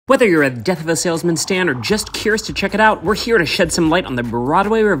Whether you're a Death of a Salesman stan or just curious to check it out, we're here to shed some light on the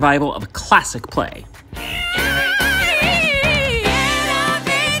Broadway revival of a classic play.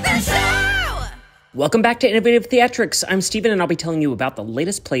 Welcome back to Innovative Theatrics. I'm Steven, and I'll be telling you about the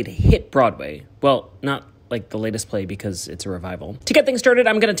latest play to hit Broadway. Well, not like the latest play because it's a revival. To get things started,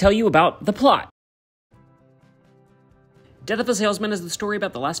 I'm going to tell you about the plot. Death of a Salesman is the story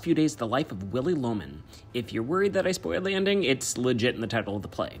about the last few days of the life of Willie Loman. If you're worried that I spoiled the ending, it's legit in the title of the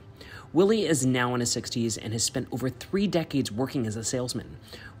play. Willie is now in his 60s and has spent over 3 decades working as a salesman.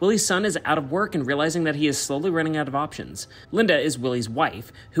 Willie's son is out of work and realizing that he is slowly running out of options. Linda is Willie's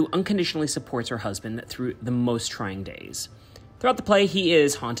wife, who unconditionally supports her husband through the most trying days. Throughout the play, he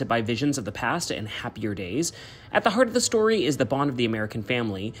is haunted by visions of the past and happier days. At the heart of the story is the bond of the American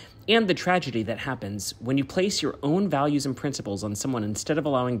family and the tragedy that happens when you place your own values and principles on someone instead of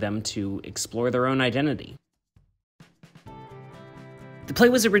allowing them to explore their own identity. The play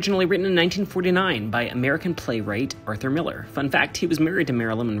was originally written in 1949 by American playwright Arthur Miller. Fun fact, he was married to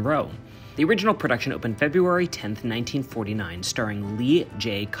Marilyn Monroe. The original production opened February 10th, 1949, starring Lee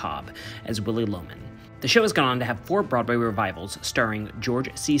J. Cobb as Willie Loman. The show has gone on to have 4 Broadway revivals, starring George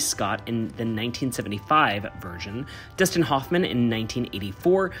C. Scott in the 1975 version, Dustin Hoffman in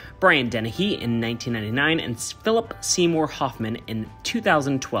 1984, Brian Dennehy in 1999, and Philip Seymour Hoffman in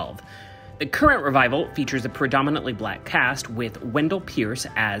 2012. The current revival features a predominantly black cast with Wendell Pierce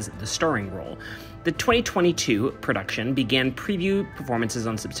as the starring role. The 2022 production began preview performances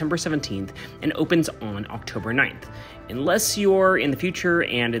on September 17th and opens on October 9th, unless you're in the future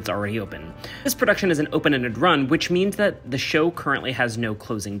and it's already open. This production is an open-ended run, which means that the show currently has no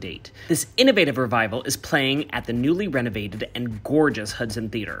closing date. This innovative revival is playing at the newly renovated and gorgeous Hudson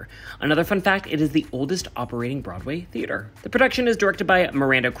Theater. Another fun fact, it is the oldest operating Broadway theater. The production is directed by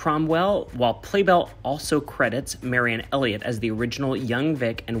Miranda Cromwell, while Playbell also credits Marianne Elliott as the original Young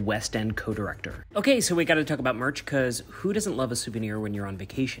Vic and West End co-director. Okay, so we gotta talk about merch, because who doesn't love a souvenir when you're on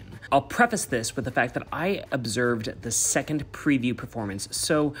vacation? I'll preface this with the fact that I observed the second preview performance,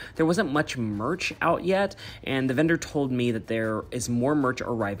 so there wasn't much merch out yet, and the vendor told me that there is more merch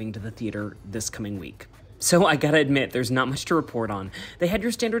arriving to the theater this coming week. So I gotta admit, there's not much to report on. They had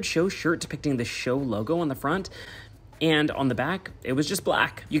your standard show shirt depicting the show logo on the front, and on the back, it was just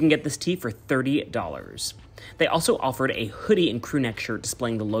black. You can get this tee for $30. They also offered a hoodie and crew neck shirt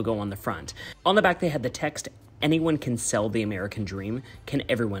displaying the logo on the front. On the back, they had the text, "Anyone can sell the American dream. Can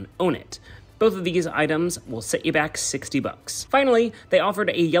everyone own it?" Both of these items will set you back $60. Finally, they offered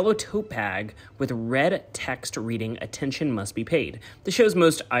a yellow tote bag with red text reading, "Attention must be paid," the show's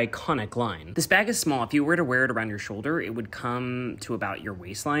most iconic line. This bag is small. If you were to wear it around your shoulder, it would come to about your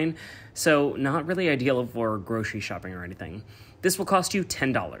waistline, so not really ideal for grocery shopping or anything. This will cost you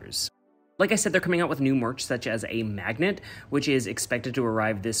 $10. Like I said, they're coming out with new merch such as a magnet, which is expected to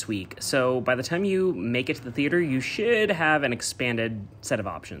arrive this week. So by the time you make it to the theater, you should have an expanded set of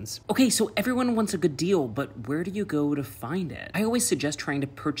options. Okay, so everyone wants a good deal, but where do you go to find it? I always suggest trying to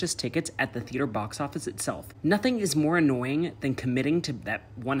purchase tickets at the theater box office itself. Nothing is more annoying than committing to that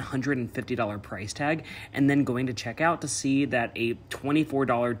 $150 price tag and then going to checkout to see that a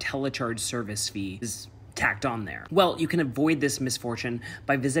 $24 telecharge service fee is tacked on there. Well, you can avoid this misfortune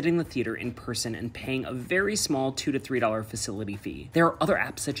by visiting the theater in person and paying a very small $2 to $3 facility fee. There are other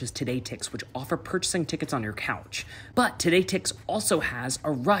apps such as TodayTix, which offer purchasing tickets on your couch. But TodayTix also has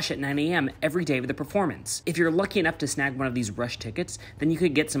a rush at 9 a.m. every day of the performance. If you're lucky enough to snag one of these rush tickets, then you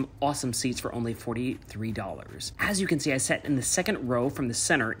could get some awesome seats for only $43. As you can see, I sat in the second row from the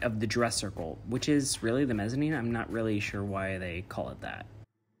center of the dress circle, which is really the mezzanine. I'm not really sure why they call it that.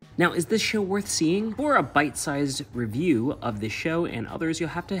 Now, is this show worth seeing? For a bite-sized review of this show and others, you'll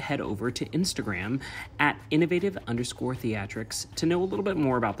have to head over to Instagram at innovative_theatrics to know a little bit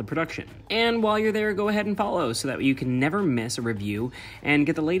more about the production. And while you're there, go ahead and follow so that you can never miss a review and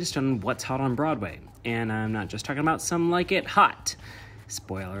get the latest on what's hot on Broadway. And I'm not just talking about some like it hot.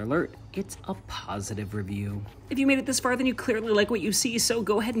 Spoiler alert, it's a positive review. If you made it this far, then you clearly like what you see, so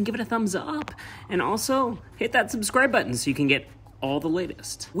go ahead and give it a thumbs up. And also, hit that subscribe button so you can get all the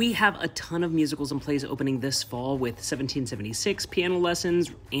latest. We have a ton of musicals and plays opening this fall with 1776, Piano Lessons,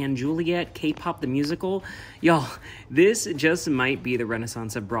 and Juliet, K-pop the musical. Y'all, this just might be the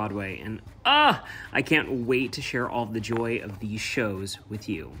renaissance of Broadway, and I can't wait to share all the joy of these shows with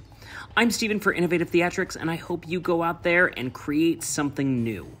you. I'm Steven for Innovative Theatrics, and I hope you go out there and create something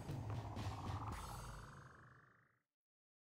new.